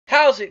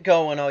How's it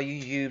going, all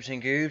you youbes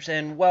and goobs,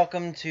 and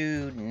welcome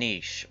to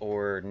Niche,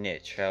 or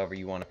Niche, however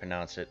you want to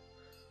pronounce it.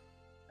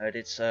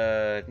 It's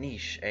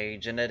Niche, a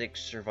genetic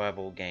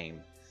survival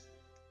game.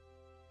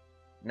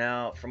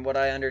 Now, from what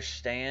I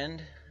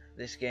understand,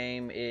 this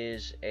game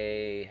is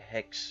a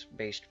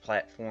hex-based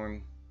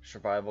platform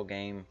survival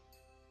game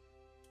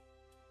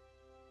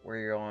where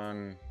you're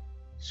on...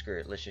 Screw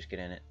it, let's just get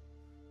in it.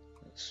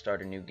 Let's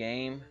start a new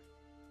game.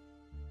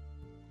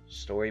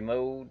 Story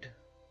mode.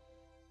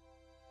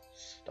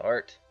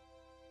 Start.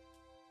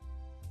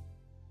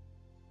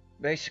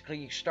 Basically,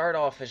 you start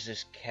off as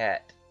this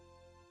cat.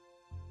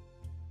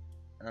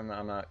 I'm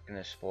not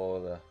gonna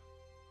spoil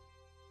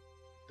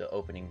the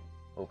opening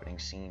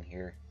scene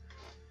here.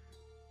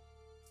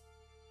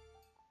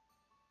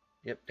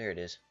 Yep, there it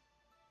is.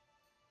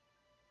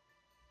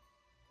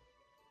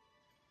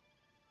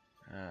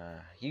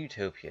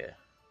 Utopia,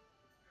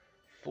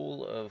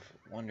 full of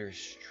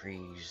wondrous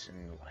trees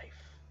and life.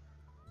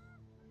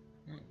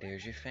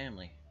 There's your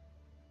family.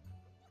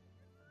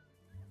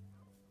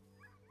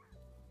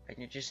 And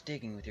you're just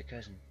digging with your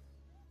cousin.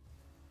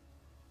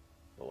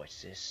 But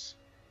what's this?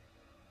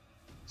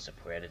 It's a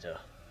predator.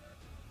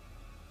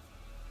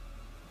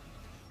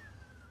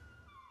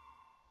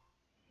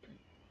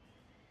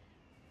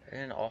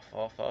 And off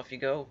you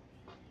go.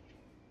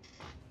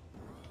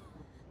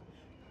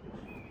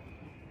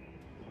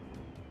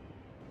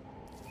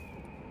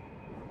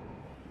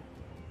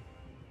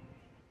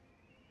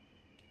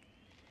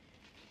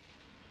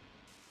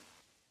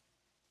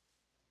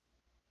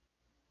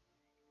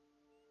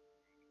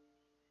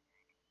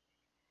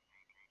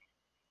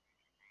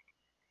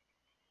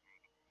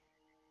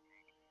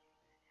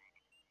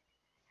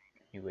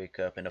 You wake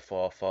up in a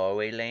far, far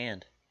away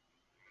land.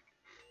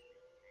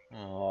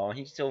 Oh,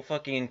 he's so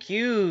fucking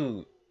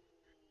cute.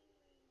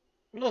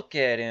 Look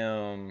at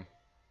him.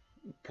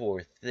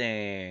 Poor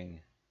thing.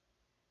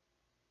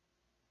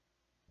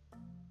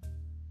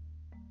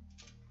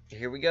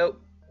 Here we go.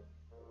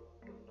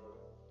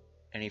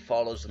 And he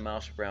follows the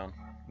mouse around.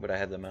 But I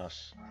have the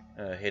mouse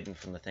hidden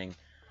from the thing.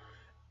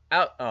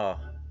 Out. Oh.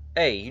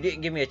 Hey, you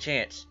didn't give me a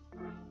chance.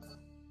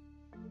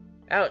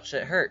 Ouch,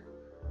 that hurt.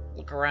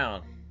 Look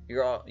around.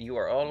 You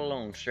are all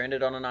alone,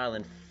 stranded on an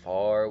island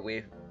far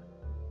away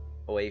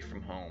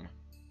from home.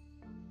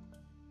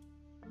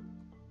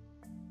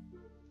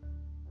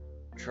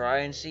 Try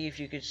and see if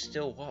you could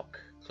still walk.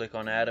 Click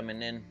on Adam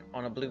and then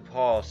on a blue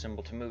paw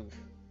symbol to move.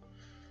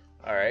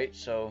 Alright,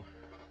 so...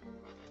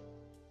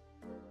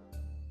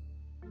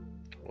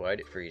 Why'd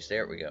it freeze?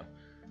 There we go.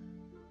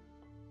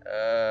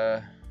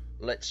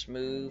 Let's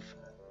move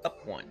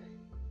up one.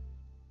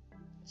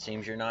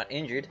 Seems you're not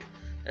injured.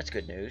 That's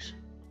good news.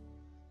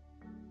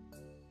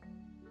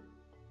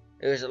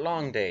 It was a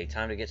long day.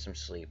 Time to get some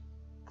sleep.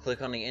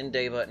 Click on the end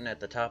day button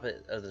at the top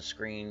of the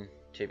screen.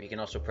 Tip, you can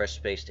also press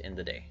space to end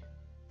the day.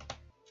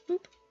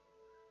 Boop.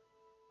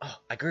 Oh,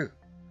 I grew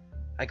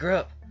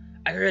up.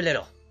 I grew a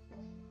little.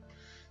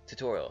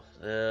 Tutorial.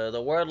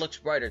 The world looks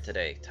brighter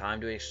today.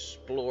 Time to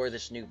explore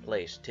this new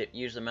place. Tip,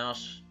 use the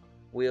mouse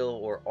wheel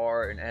or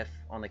R and F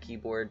on the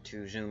keyboard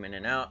to zoom in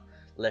and out.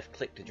 Left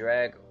click and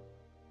drag,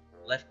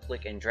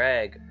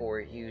 or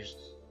use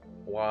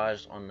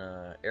WASD on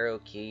the arrow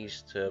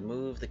keys to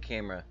move the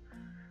camera.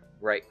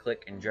 Right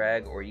click and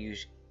drag, or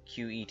use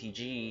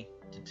QETG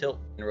to tilt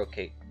and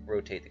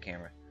rotate the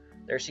camera.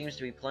 There seems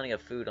to be plenty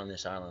of food on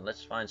this island.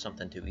 Let's find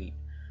something to eat.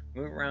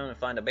 Move around and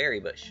find a berry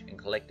bush and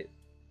collect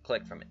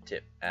from it.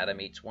 Tip, Adam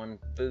eats 1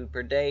 food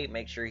per day.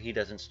 Make sure he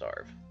doesn't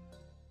starve.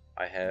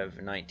 I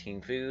have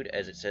 19 food,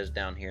 as it says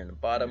down here in the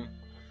bottom,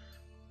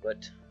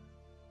 but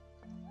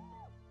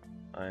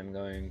I'm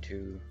going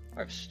to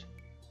harvest.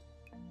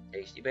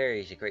 Tasty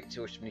berries, a great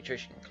source of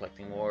nutrition.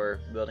 Collecting more,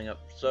 building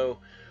up. So,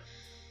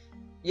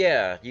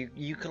 yeah,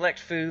 you collect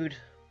food.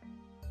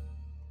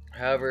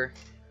 However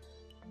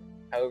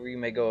you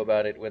may go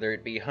about it, whether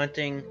it be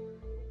hunting,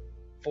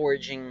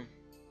 foraging,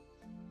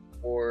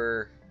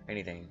 or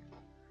anything.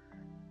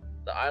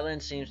 The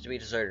island seems to be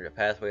deserted. A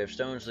pathway of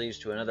stones leads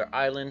to another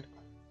island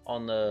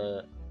in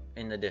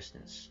the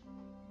distance.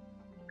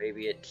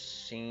 Maybe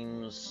it's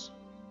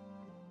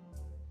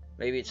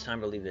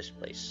time to leave this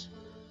place.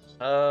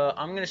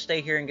 I'm gonna stay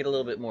here and get a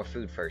little bit more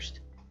food first.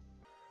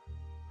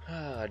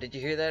 Did you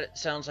hear that? It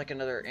sounds like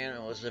another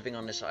animal is living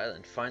on this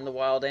island. Find the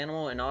wild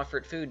animal and offer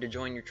it food to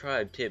join your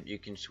tribe. Tip, you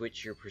can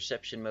switch your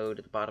perception mode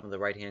at the bottom of the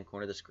right hand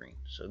corner of the screen.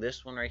 So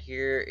this one right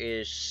here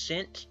is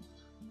scent.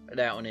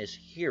 That one is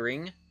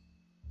hearing.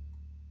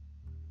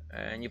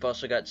 And you've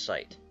also got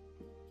sight.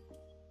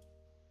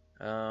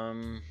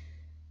 But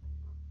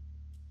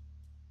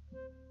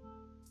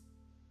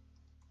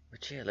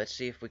yeah, let's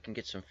see if we can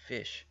get some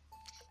fish.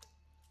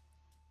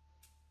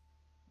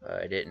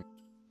 I didn't.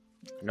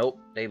 Nope,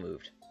 they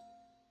moved.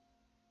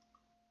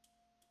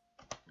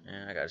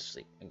 And I gotta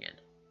sleep again.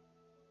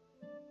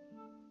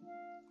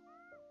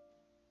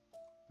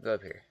 Go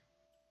up here.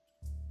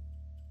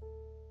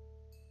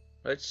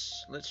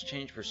 Let's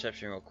change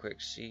perception real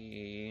quick.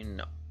 See,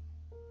 no.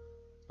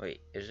 Wait,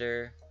 is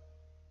there?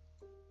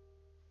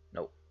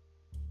 Nope.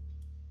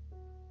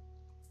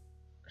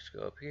 Let's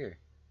go up here.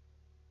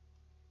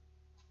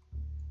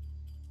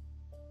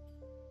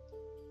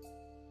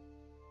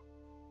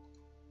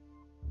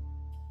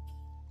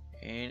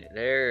 And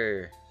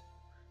there.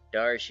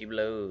 There she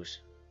blows.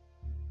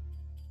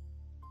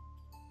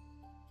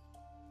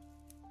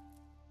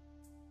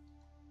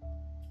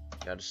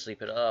 Gotta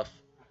sleep it off.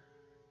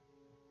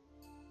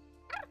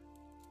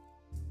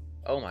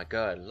 Oh my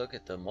god, look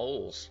at the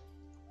moles.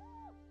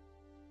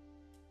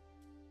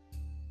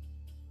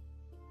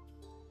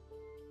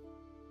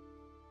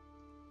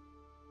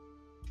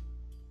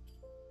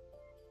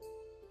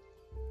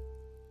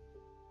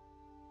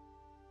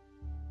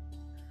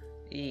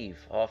 Eve,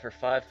 offer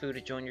 5 food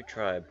to join your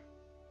tribe.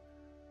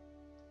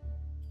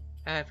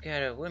 I've got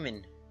a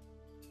woman.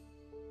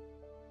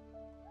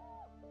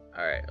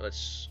 Alright,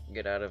 let's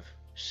get out of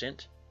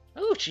scent.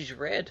 Oh, she's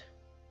red.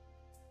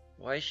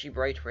 Why is she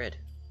bright red?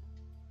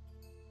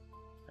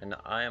 And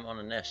I am on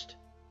a nest.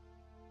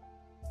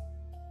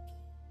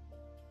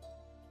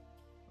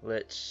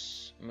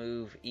 Let's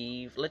move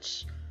Eve.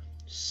 Let's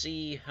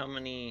see how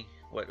many...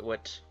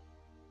 What...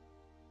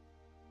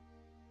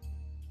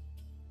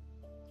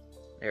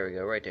 There we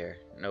go, right there.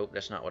 Nope,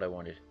 that's not what I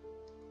wanted.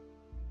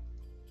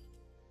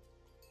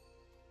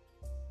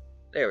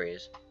 There he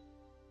is.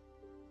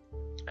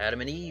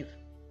 Adam and Eve.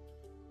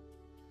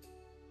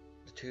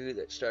 The two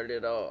that started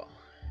it all.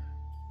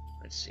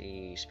 Let's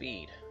see,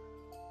 speed.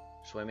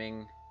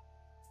 Swimming.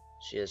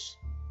 She has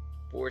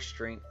 4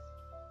 strength.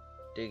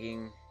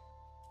 Digging.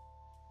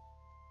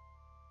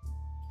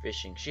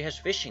 Fishing. She has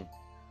fishing.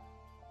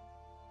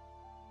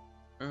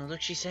 Oh,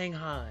 look, she's saying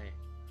hi.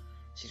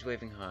 She's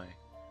waving hi.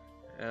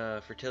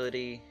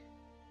 Fertility,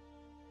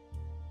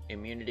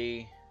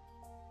 immunity,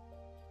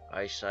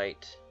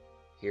 eyesight,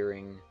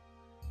 hearing,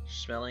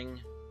 smelling,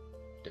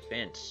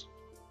 defense.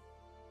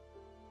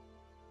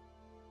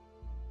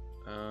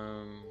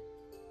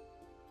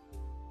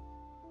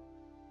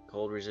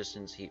 Cold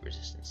resistance, heat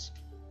resistance.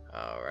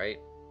 Alright.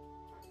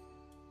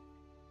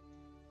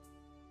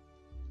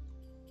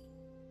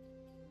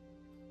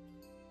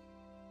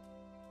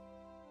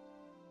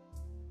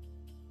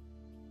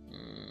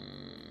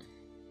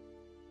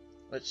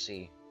 Let's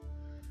see.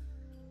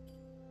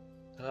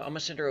 I'm gonna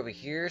send her over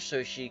here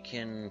so she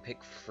can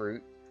pick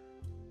fruit.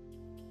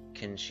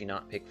 Can she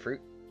not pick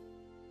fruit?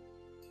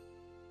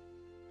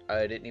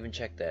 I didn't even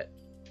check that.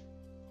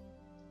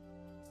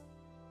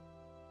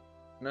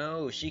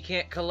 No, she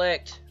can't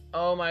collect.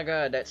 Oh my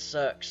god, that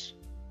sucks.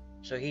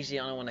 So he's the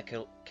only one that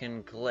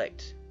can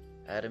collect.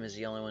 Adam is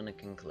the only one that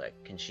can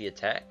collect. Can she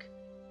attack?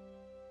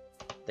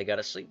 They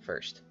gotta sleep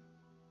first.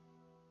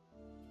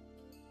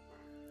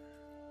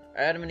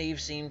 Adam and Eve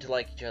seem to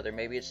like each other.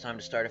 Maybe it's time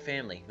to start a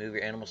family. Move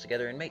your animals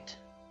together and mate.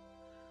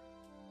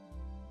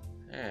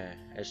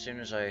 As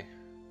soon as I...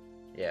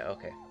 Yeah,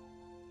 okay.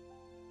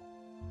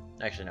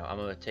 Actually, no. I'm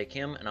going to take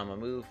him and I'm going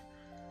to move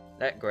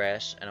that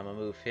grass and I'm going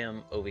to move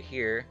him over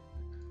here.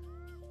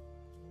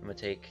 I'm going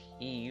to take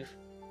Eve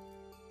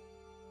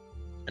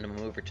and I'm going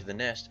to move her to the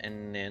nest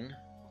and then...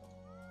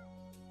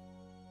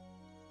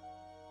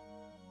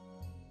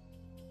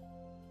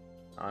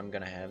 I'm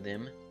going to have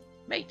them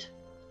mate.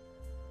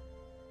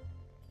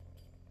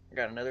 I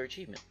got another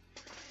achievement.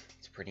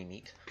 It's pretty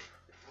neat.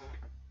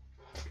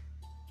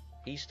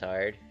 He's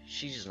tired.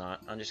 She's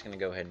not. I'm just gonna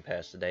go ahead and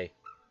pass the day.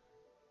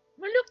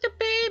 Well, look, the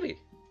baby!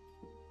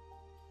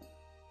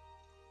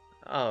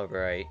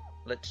 Alright.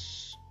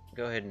 Let's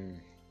go ahead and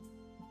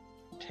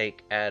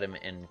take Adam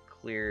and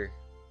clear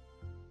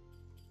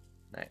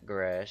that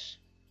grass.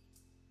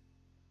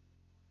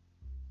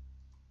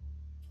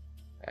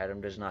 Adam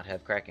does not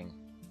have cracking.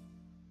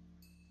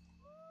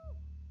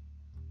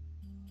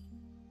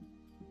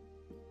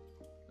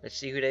 Let's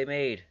see who they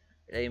made.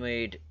 They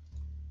made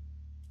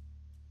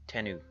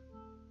Tenu.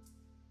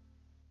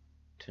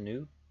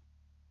 Tenu?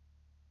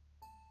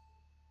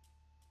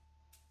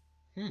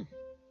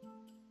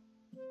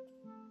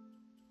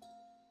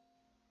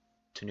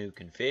 Tenu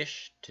can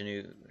fish.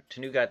 Tenu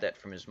got that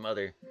from his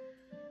mother.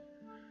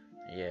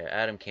 Yeah,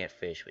 Adam can't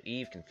fish, but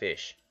Eve can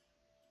fish.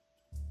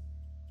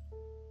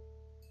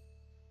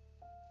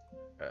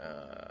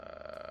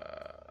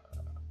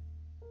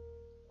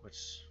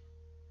 What's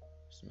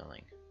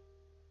smelling?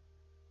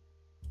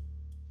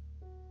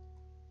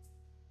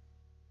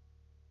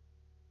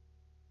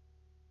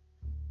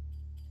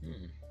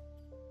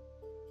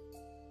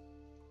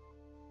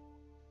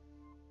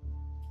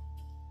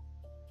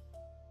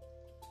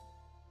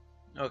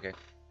 Okay.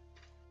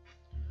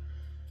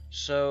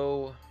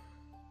 So...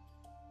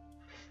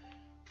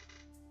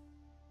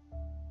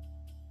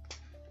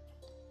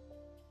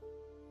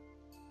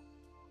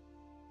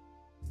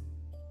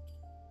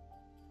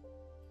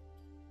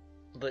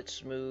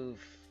 let's move...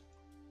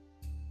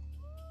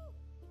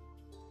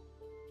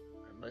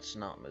 Let's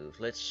not move.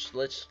 Let's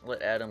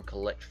let Adam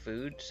collect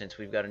food since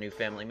we've got a new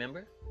family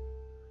member.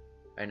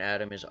 And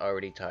Adam is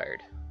already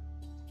tired.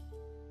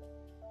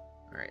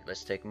 Alright,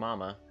 let's take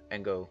Mama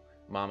and go.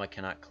 Mama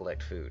cannot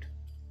collect food.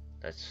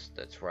 That's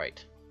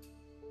right.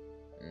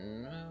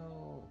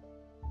 No.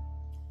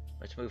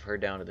 Let's move her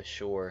down to the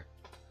shore.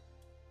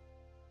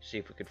 See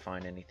if we could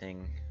find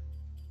anything.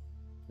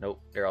 Nope,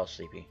 they're all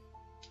sleepy.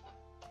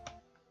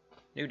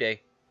 New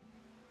day.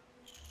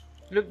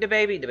 Look, the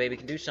baby. The baby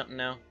can do something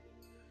now.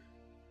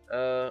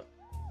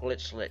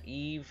 Let's let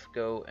Eve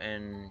go,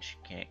 and she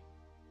can't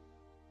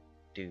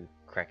do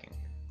cracking.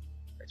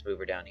 Let's move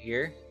her down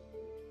here.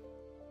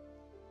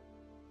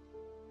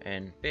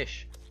 And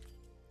fish.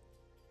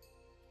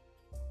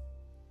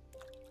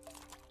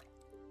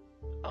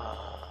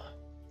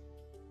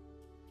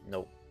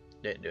 Nope,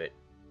 didn't do it.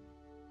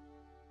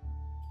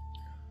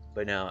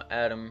 But now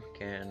Adam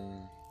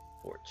can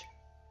forge.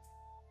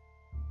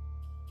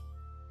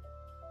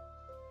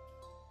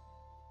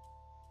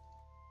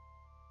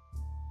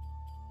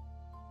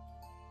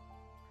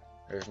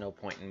 There's no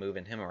point in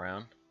moving him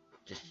around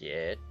just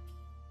yet.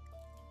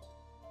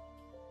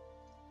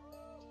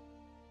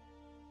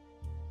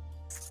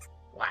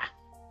 Wow.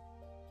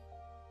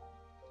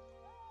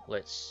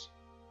 Let's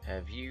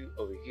have you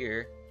over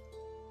here.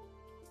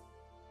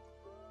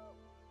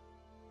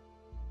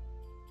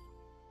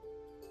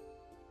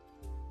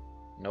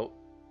 Nope.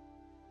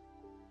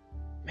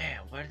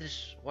 Man,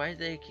 why did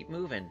they keep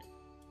moving?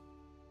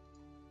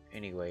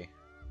 Anyway.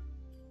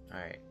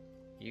 Alright.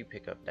 You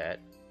pick up that.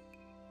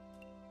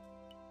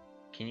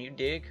 Can you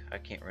dig? I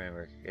can't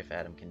remember if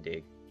Adam can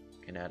dig.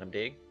 Can Adam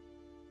dig?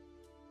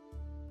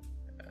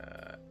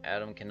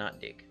 Adam cannot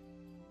dig.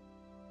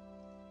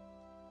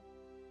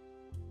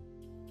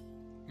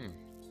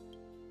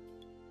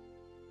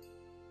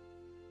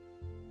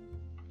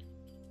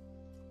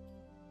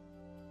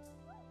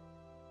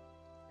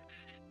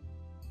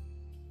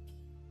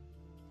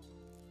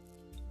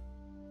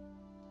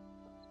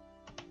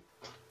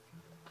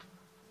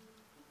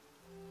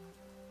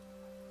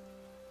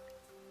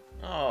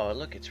 Oh,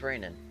 look, it's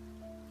raining.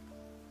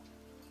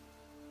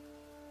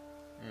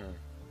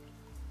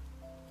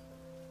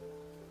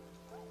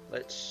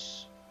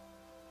 Let's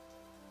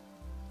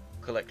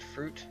collect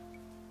fruit.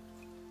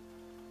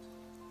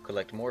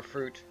 Collect more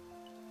fruit.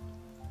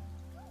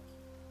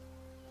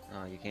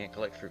 Oh, you can't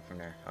collect fruit from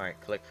there.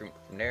 Alright, collect fruit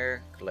from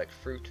there. Collect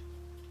fruit.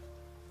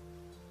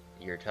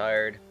 You're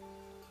tired.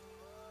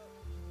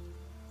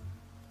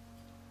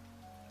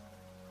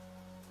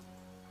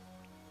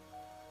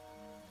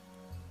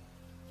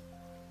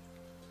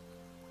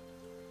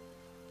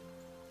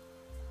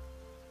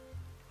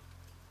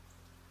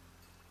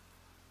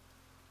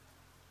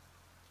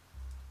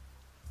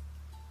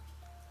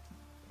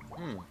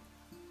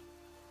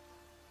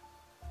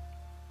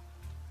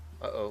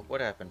 Uh-oh, what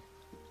happened?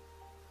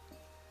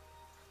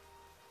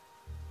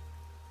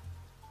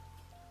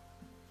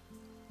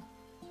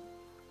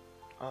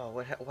 Oh,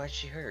 why'd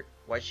she hurt?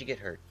 Why'd she get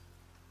hurt?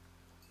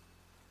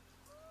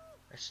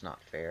 That's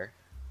not fair.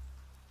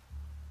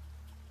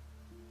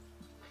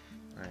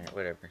 Alright,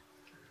 whatever.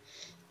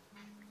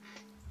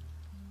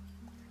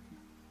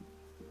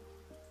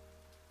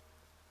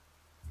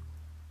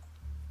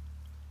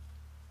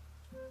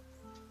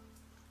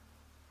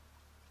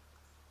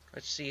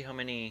 Let's see how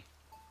many...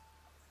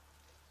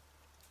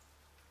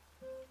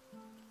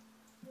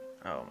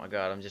 Oh my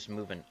god, I'm just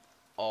moving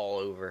all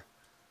over.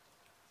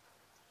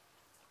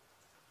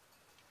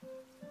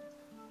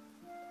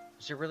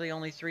 Is there really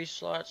only 3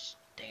 slots?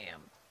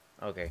 Damn.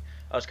 Okay.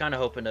 I was kind of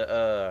hoping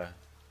to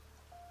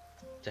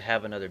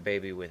have another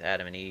baby with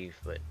Adam and Eve,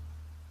 but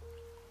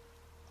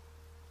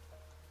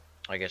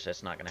I guess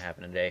that's not going to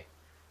happen today.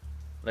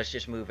 Let's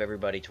just move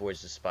everybody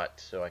towards the spot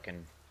so I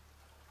can...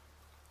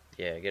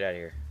 Yeah, get out of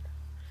here.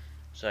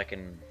 So I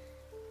can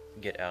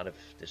get out of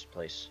this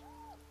place.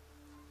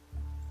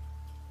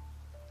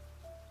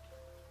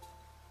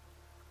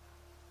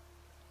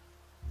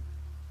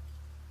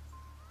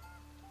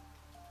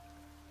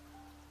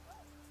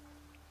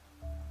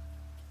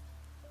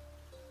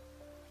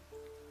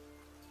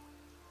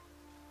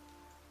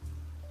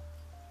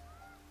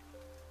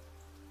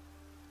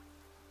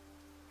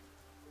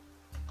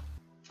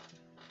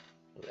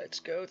 Let's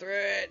go through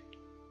it.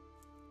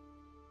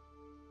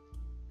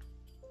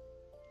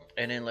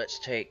 And then let's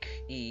take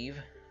Eve.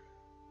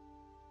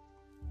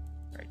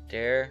 Right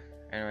there,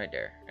 and right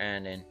there.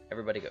 And then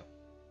everybody go.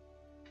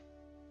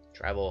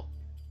 Travel.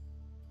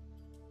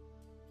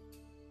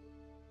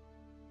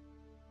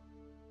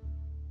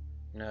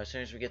 Now, as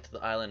soon as we get to the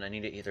island, I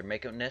need to either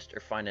make a nest or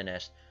find a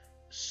nest.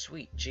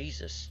 Sweet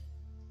Jesus.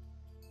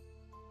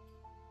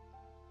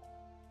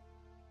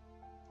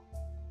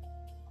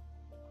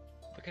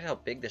 Look at how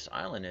big this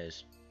island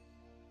is.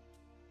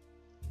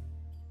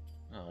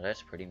 Oh,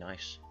 that's pretty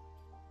nice.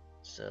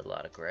 It's a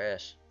lot of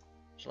grass.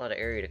 There's a lot of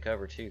area to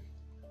cover too.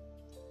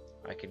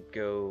 I could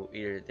go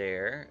either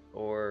there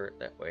or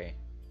that way.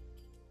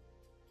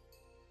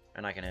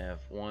 And I can have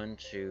 1,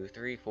 2,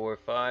 3, 4,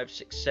 5,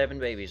 6, 7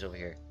 babies over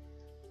here.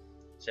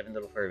 7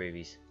 little fur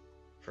babies.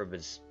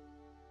 Furbas.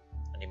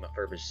 I need my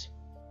furbas.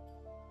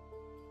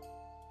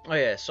 Oh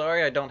yeah,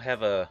 sorry I don't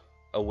have a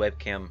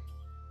webcam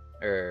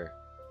or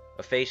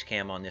a face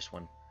cam on this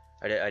one.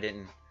 I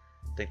didn't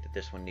think that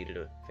this one needed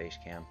a face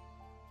cam.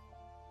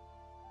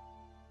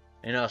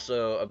 And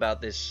also about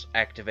this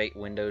activate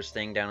Windows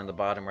thing down in the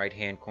bottom right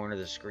hand corner of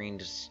the screen.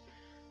 Just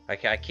I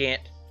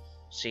can't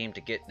seem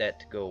to get that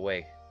to go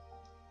away.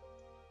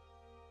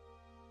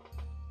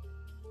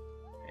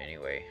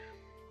 Anyway,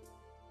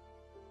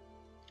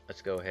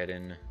 let's go ahead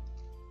and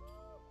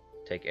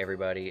take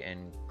everybody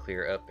and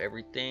clear up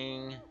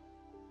everything.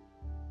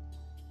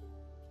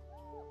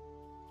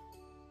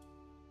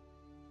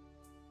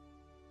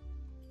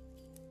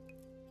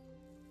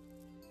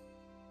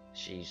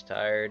 She's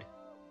tired.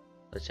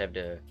 Let's have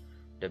the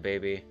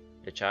baby,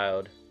 the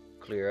child,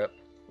 clear up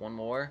one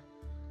more.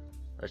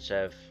 Let's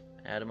have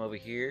Adam over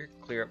here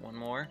clear up one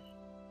more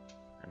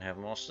and have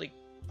them all sleep.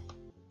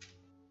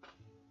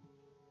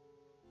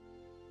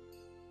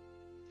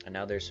 And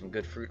now there's some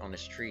good fruit on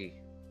this tree.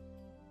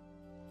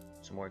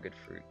 Some more good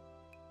fruit.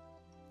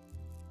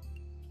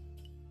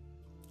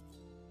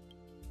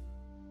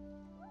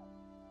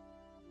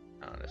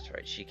 Oh, that's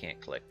right. She can't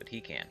collect, but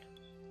he can.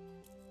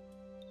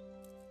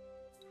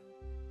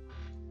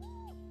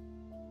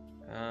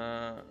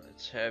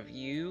 Let's have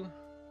you.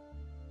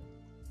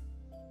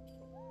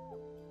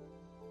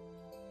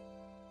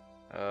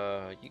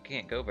 You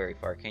can't go very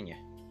far, can you?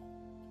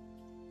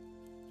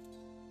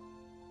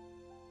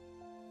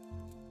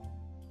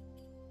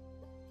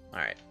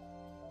 Alright.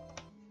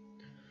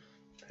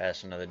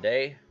 Pass another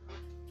day.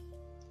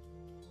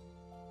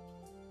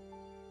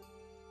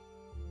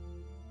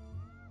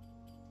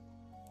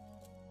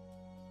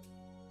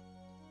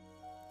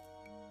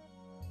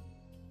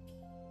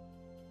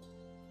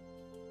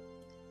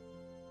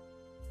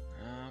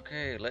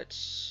 Okay,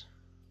 let's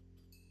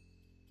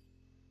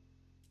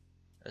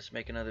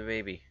make another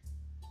baby.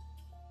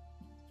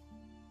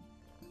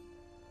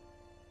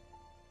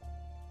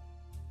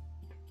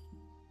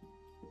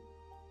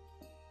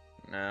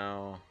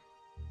 Now,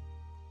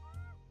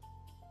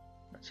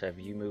 let's have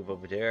you move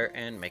over there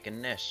and make a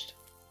nest.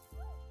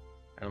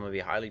 And I'm gonna be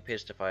highly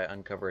pissed if I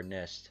uncover a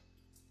nest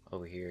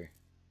over here.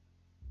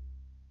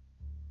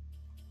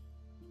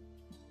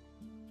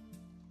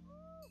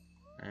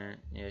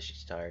 Yeah,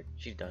 she's tired.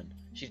 She's done.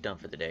 She's done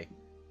for the day.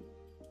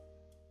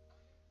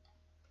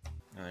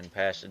 And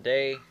pass the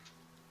day.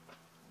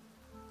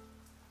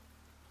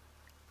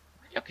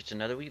 Yuck, it's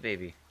another wee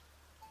baby.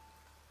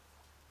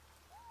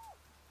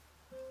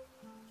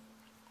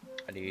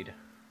 I need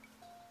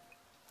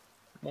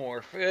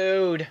more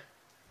food.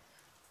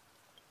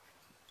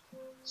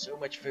 So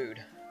much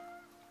food.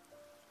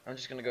 I'm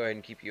just gonna go ahead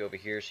and keep you over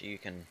here so you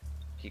can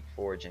keep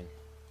foraging.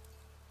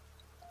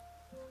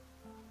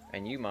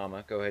 And you,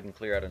 Mama, go ahead and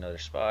clear out another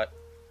spot.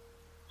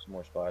 Some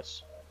more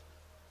spots.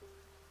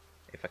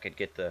 If I could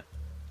get the...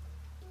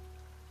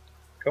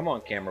 Come on,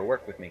 camera,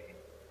 work with me.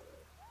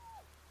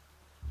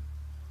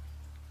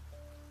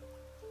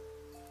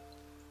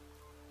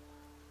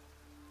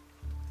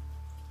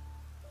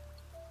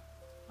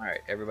 Alright,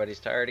 everybody's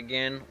tired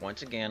again.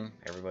 Once again,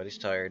 everybody's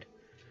tired.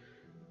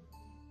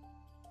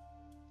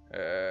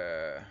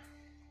 I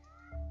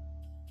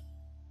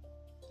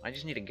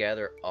just need to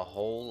gather a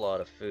whole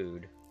lot of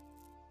food.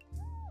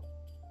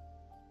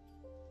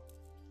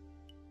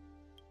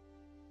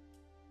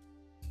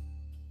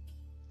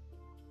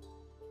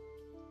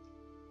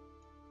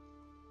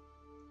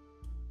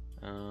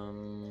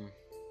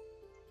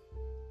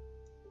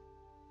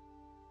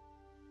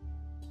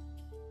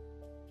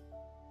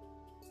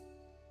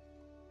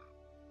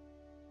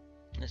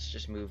 Let's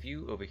just move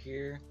you over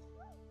here.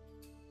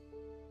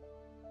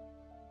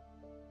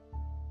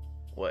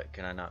 What,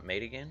 can I not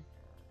mate again?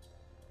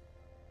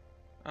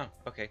 Oh,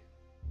 okay.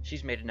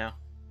 She's mated now.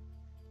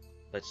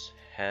 Let's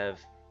have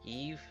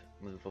Eve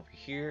move over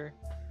here.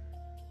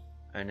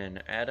 And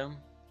then Adam.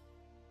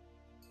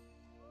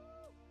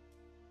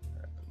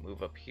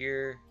 Move up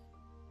here.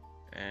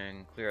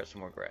 And clear out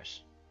some more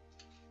grass.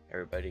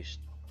 Everybody's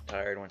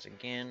tired once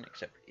again,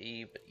 except for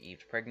Eve, but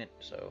Eve's pregnant,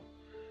 so...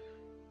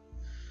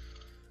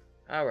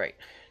 Alright,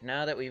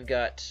 now that we've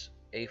got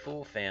a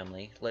full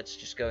family, let's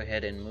just go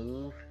ahead and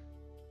move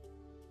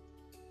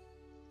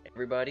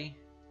everybody.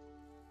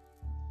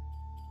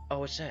 Oh,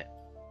 what's that?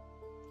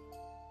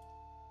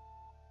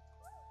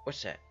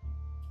 What's that?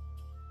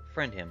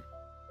 Friend him.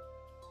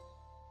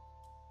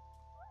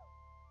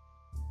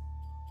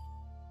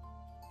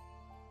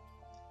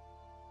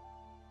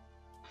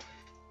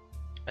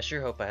 I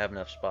sure hope I have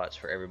enough spots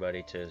for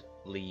everybody to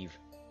leave.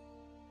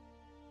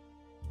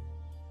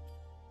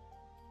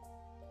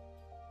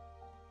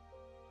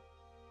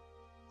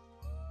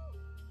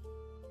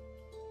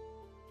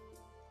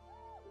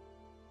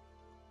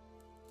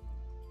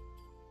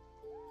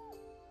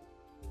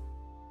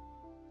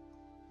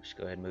 Just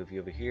go ahead and move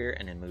you over here,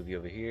 and then move you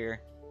over here.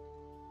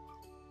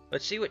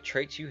 Let's see what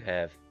traits you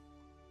have.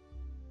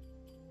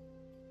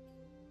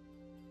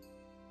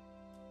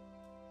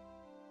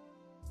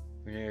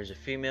 There's a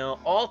female.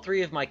 All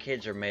three of my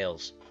kids are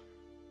males.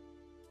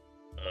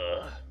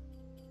 Ugh.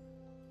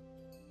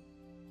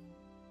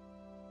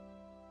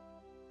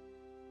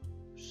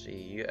 See,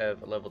 you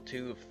have a level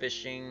 2 of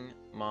fishing.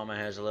 Mama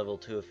has a level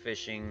 2 of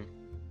fishing.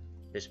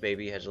 This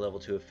baby has a level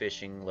 2 of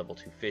fishing. Level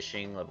 2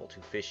 fishing. Level 2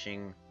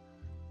 fishing.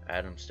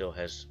 Adam still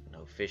has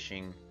no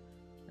fishing.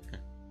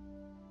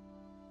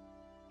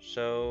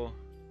 So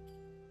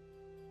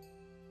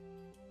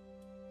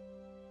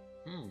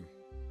Hmm.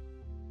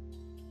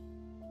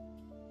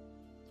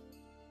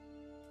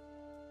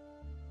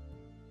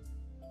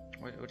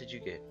 What did you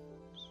get?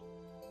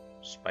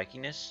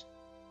 Spikiness?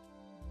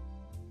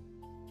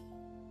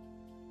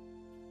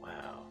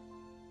 Wow.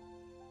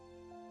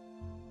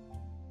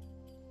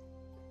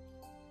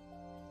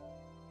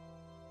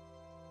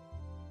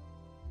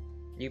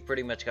 You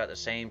pretty much got the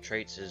same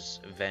traits as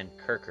Van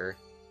Kirker.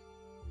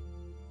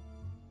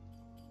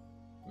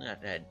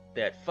 Not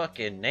that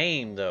fucking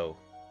name though.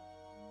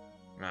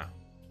 No.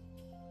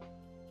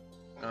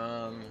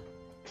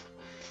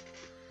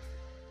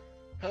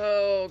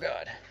 Oh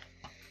god.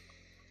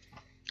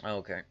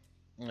 Okay.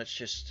 Let's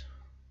just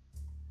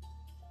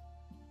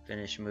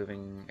finish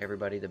moving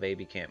everybody. The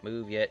baby can't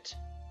move yet.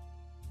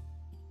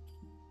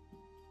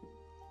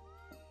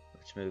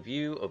 Let's move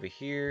you over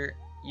here.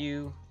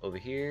 You over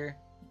here.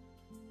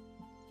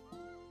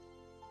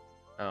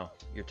 Oh,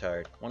 you're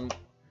tired. One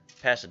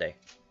pass a day.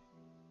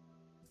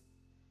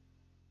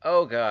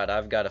 Oh god,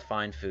 I've got to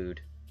find food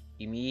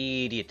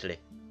immediately.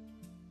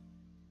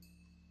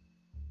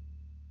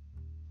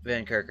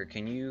 Van Kirker,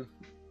 can you?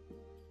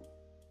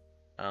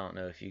 I don't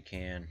know if you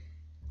can,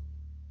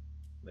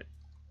 but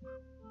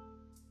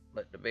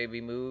let the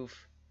baby move.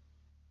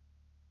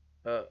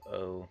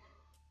 Uh-oh.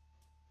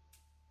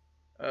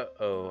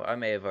 Uh-oh, I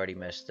may have already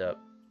messed up.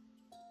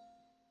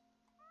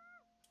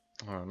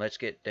 Hold on, let's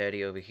get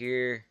Daddy over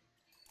here.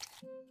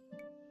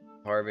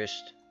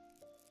 Harvest.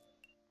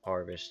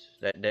 Harvest.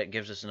 That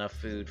gives us enough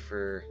food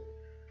for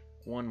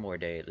one more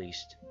day at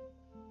least.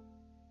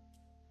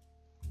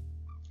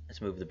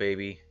 Let's move the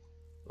baby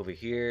over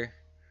here.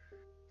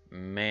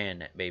 Man,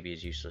 that baby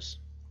is useless.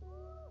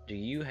 Do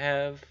you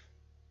have...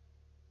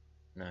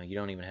 No, you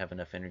don't even have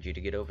enough energy to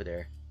get over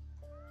there.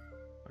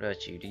 What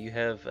about you? Do you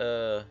have,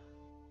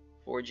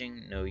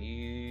 foraging? No,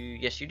 you...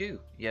 Yes, you do.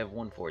 You have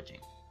one foraging.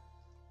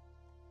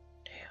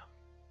 Damn.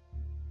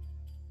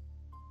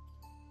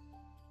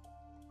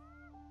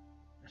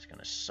 That's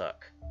gonna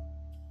suck.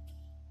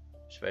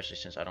 Especially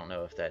since I don't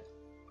know if that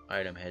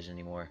item has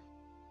any more.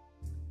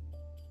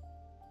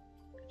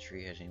 The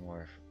tree has any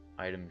more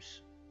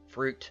items.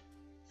 Fruit.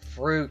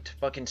 Fruit.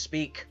 Fucking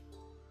speak.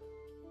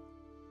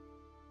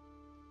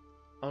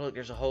 Oh look,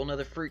 there's a whole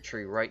nother fruit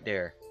tree right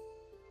there.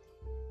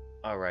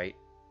 Alright.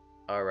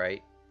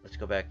 Alright. Let's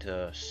go back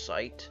to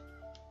site.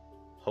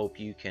 Hope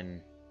you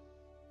can...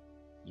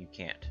 You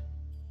can't.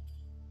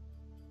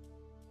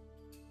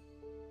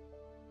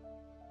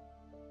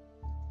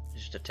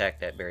 Just attack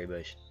that berry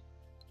bush.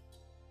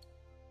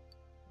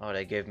 Oh,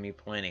 that gave me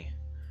plenty.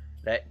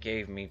 That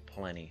gave me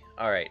plenty.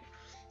 Alright.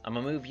 I'm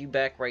gonna move you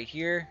back right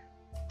here.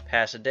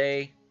 Pass a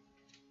day.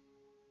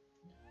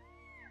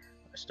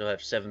 I still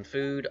have 7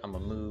 food. I'm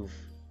gonna move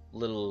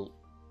little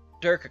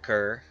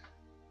Durkakur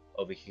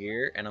over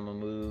here, and I'm gonna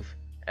move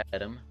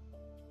Adam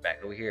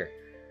back over here.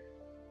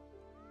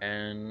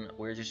 And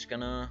we're just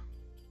gonna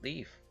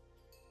leave.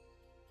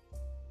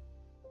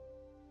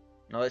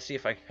 Now let's see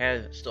if I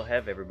still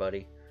have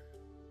everybody.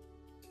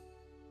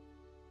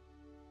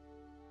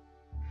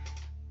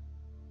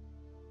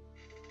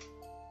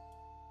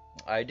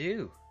 I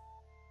do.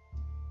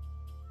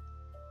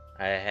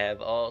 I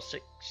have all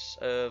 6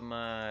 of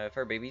my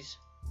fur babies.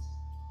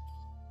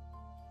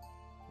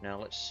 Now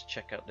let's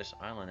check out this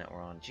island that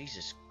we're on.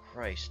 Jesus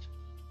Christ.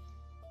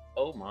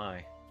 Oh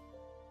my.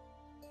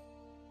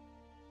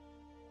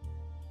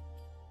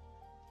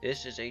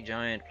 This is a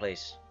giant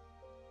place.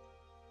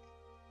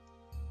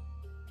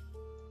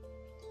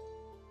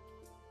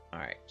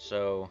 Alright,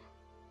 so...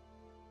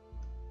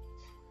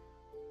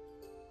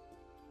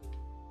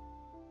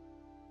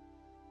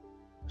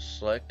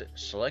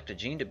 Select a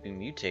gene to be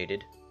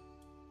mutated.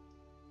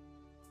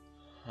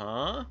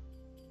 Huh?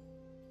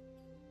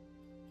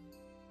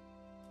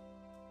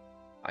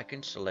 I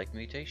can select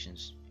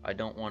mutations. I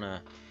don't want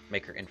to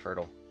make her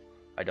infertile.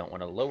 I don't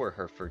want to lower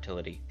her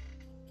fertility.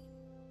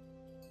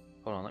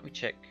 Hold on, let me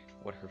check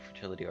what her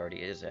fertility already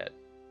is at.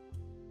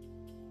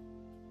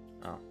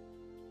 Oh.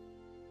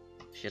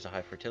 She has a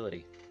high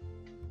fertility.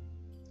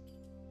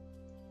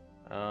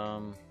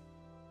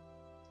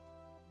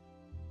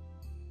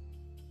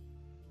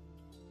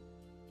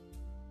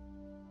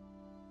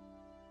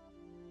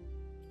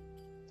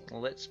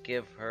 Let's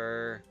give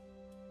her...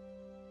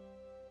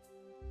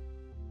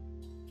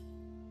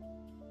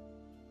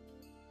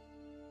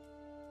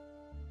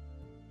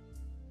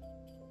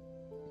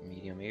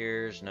 medium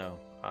ears, no.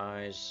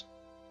 Eyes.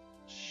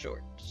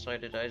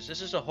 Short-sighted eyes.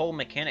 This is a whole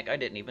mechanic I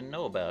didn't even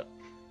know about.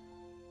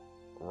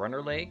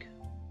 Runner leg.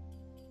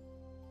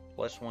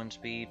 +1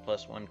 speed,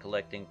 +1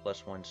 collecting,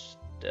 +1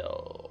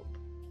 stealth.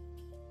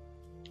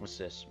 What's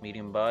this?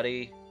 Medium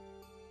body.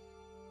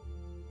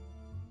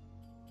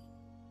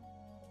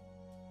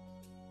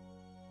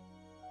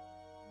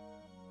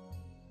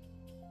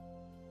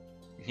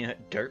 Yeah,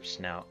 derp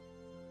snout.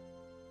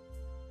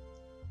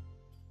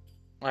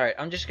 Alright,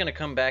 I'm just gonna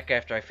come back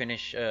after I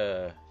finish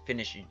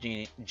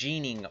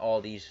gening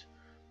all these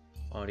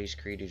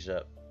creatures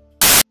up.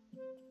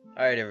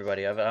 Alright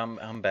everybody,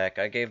 I'm back.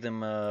 I gave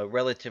them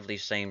relatively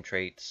same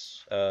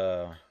traits.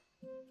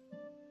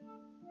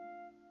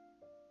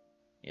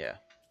 Yeah.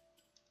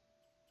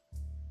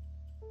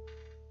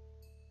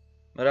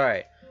 But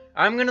alright.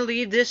 I'm gonna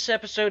leave this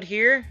episode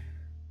here.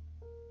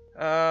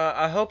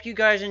 I hope you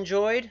guys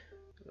enjoyed.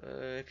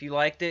 If you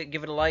liked it,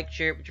 give it a like,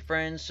 share it with your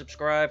friends,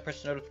 subscribe,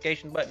 press the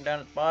notification button down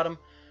at the bottom.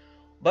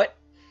 But,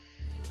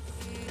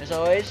 as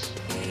always,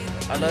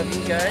 I love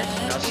you guys,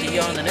 and I'll see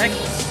you on the next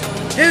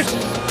one.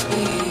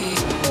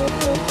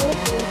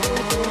 Deuces!